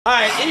All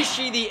right, is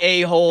she the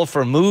a-hole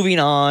for moving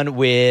on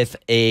with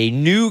a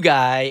new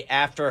guy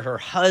after her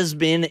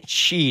husband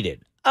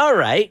cheated? All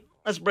right,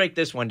 let's break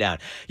this one down.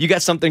 You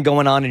got something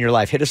going on in your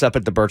life, hit us up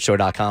at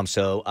thebertshow.com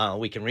so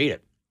we can read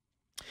it.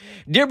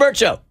 Dear Bert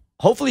Show,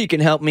 hopefully you can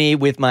help me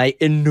with my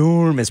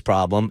enormous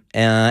problem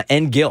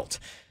and guilt.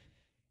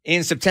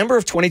 In September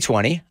of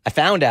 2020, I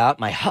found out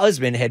my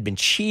husband had been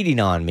cheating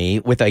on me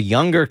with a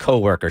younger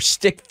coworker,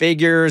 stick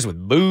figures with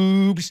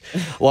boobs,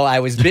 while I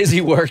was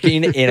busy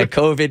working in a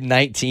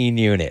COVID-19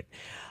 unit.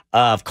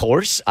 Of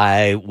course,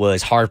 I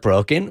was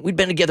heartbroken. We'd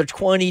been together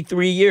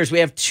 23 years. We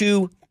have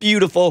 2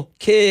 beautiful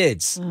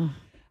kids.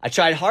 I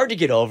tried hard to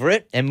get over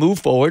it and move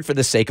forward for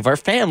the sake of our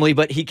family,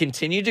 but he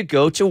continued to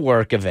go to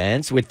work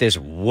events with this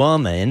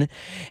woman,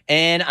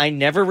 and I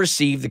never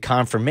received the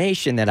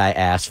confirmation that I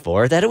asked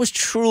for that it was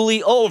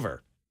truly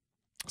over.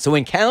 So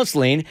in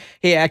counseling,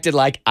 he acted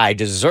like I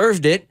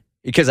deserved it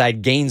because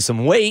I'd gained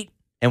some weight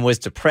and was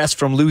depressed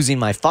from losing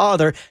my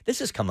father. This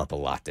has come up a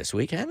lot this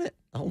week, hasn't it?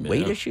 A whole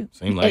weight issue?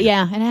 Seemed like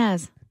Yeah, it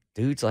has.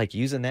 Dudes like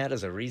using that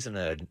as a reason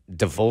to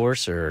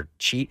divorce or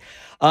cheat.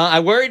 I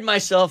worried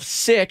myself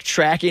sick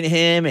tracking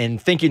him and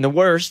thinking the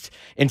worst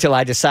until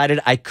I decided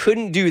I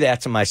couldn't do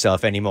that to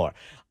myself anymore.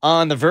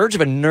 On the verge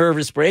of a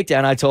nervous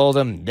breakdown, I told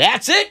him,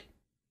 that's it.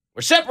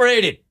 We're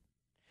separated.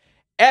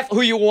 F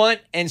who you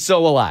want, and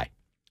so will I.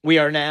 We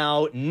are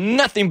now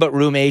nothing but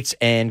roommates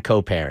and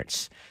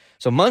co-parents.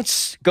 So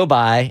months go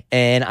by,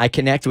 and I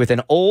connect with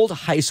an old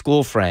high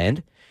school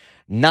friend,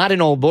 not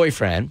an old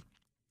boyfriend.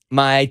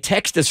 We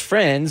text as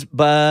friends,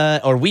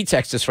 but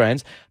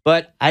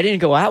I didn't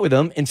go out with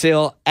him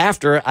until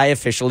after I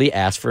officially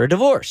asked for a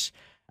divorce.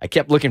 I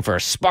kept looking for a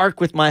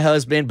spark with my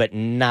husband, but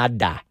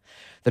nada.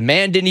 The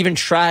man didn't even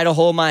try to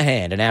hold my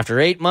hand, and after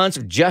 8 months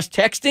of just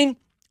texting,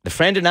 the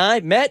friend and I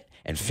met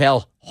and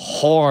fell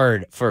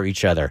hard for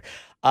each other.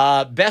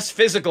 Best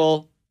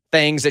physical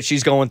things that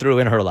she's going through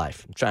in her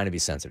life. I'm trying to be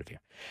sensitive here.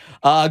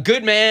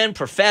 Good man,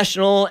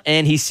 professional,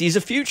 and he sees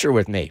a future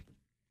with me.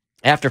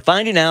 After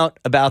finding out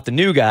about the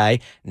new guy,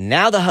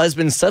 now the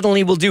husband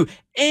suddenly will do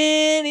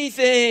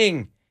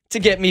anything to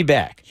get me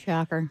back.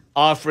 Shocker.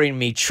 Offering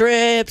me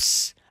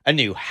trips, a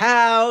new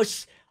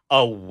house,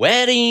 a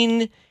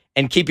wedding,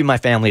 and keeping my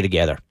family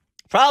together.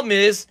 Problem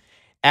is,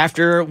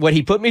 after what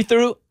he put me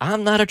through,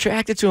 I'm not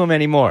attracted to him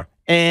anymore,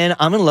 and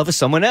I'm in love with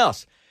someone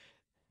else.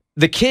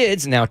 The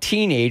kids, now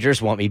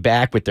teenagers, want me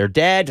back with their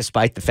dad,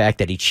 despite the fact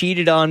that he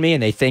cheated on me,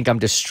 and they think I'm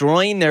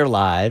destroying their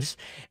lives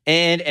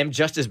and am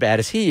just as bad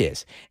as he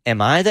is.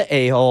 Am I the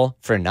a-hole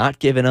for not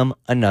giving him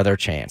another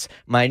chance?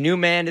 My new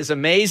man is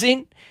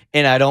amazing,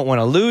 and I don't want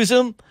to lose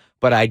him,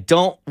 but I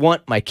don't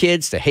want my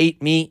kids to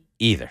hate me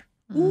either.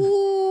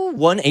 Ooh,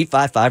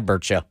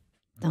 1-855-BERT Show.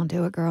 Don't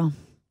do it, girl.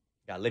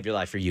 Gotta live your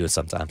life for you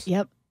sometimes.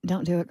 Yep.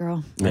 Don't do it,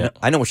 girl. Yeah.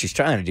 I know what she's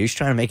trying to do. She's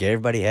trying to make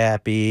everybody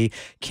happy.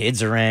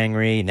 Kids are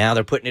angry. Now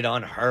they're putting it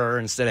on her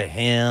instead of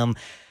him.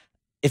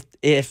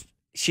 If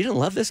she didn't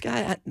love this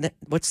guy,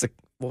 what's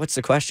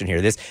the question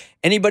here?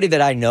 Anybody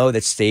that I know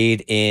that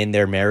stayed in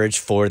their marriage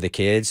for the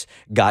kids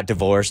got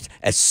divorced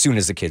as soon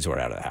as the kids were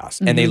out of the house,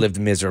 and they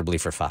lived miserably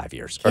for 5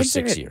 years or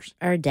 6 years.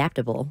 Are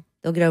adaptable.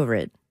 They'll get over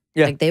it.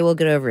 Yeah. Like they will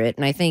get over it.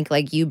 And I think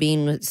like you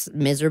being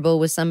miserable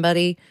with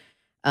somebody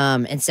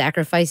and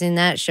sacrificing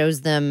that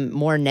shows them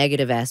more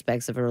negative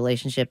aspects of a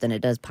relationship than it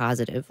does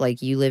positive.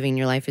 Like you living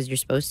your life as you're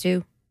supposed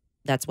to,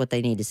 that's what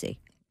they need to see.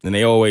 And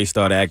they always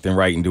start acting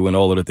right and doing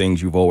all of the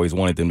things you've always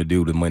wanted them to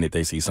do the minute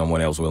they see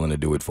someone else willing to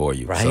do it for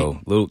you. Right.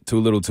 So too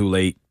little, too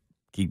late.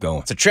 Keep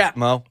going. It's a trap,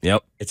 Mo.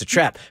 Yep. It's a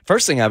trap.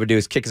 First thing I would do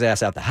is kick his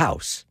ass out the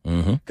house.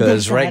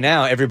 Because right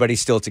now, everybody's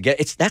still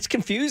together. That's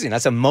confusing.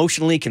 That's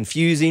emotionally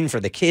confusing for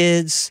the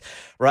kids,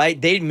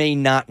 right? They may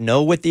not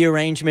know what the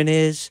arrangement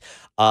is,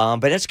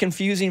 but it's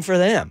confusing for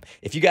them.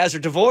 If you guys are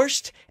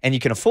divorced and you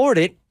can afford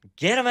it,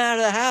 get them out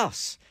of the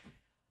house.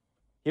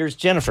 Here's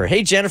Jennifer.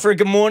 Hey, Jennifer,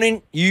 good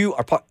morning. You're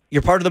part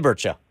of the Bert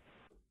Show.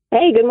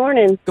 Hey, good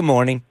morning. Good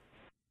morning.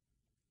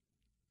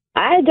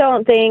 I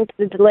don't think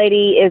that the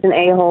lady is an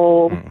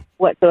a-hole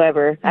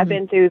whatsoever. I've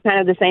been through kind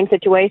of the same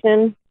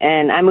situation,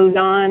 and I moved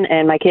on,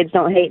 and my kids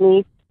don't hate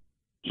me.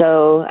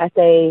 So I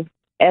say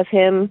F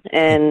him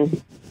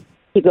and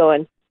keep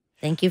going.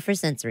 Thank you for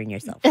censoring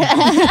yourself.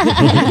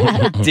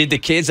 Did the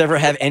kids ever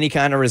have any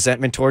kind of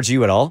resentment towards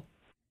you at all?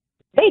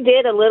 They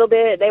did a little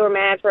bit. They were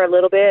mad for a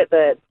little bit,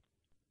 but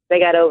they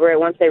got over it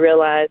once they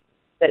realized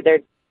that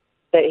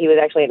he was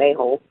actually an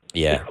a-hole.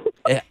 Yeah.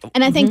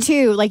 And I think,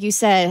 too, like you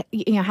said,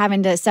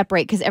 having to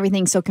separate because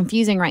everything's so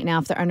confusing right now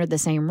if they're under the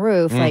same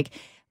roof. Like,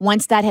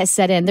 once that has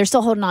set in, they're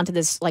still holding on to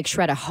this, like,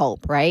 shred of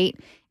hope, right?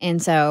 And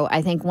so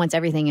I think once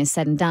everything is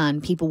said and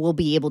done, people will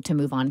be able to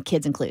move on,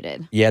 kids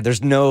included. Yeah,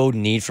 there's no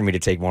need for me to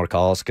take more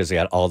calls because they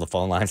got all the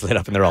phone lines lit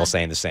up and they're all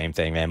saying the same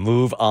thing, man.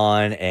 Move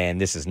on, and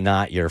this is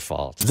not your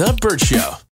fault. The Bert Show.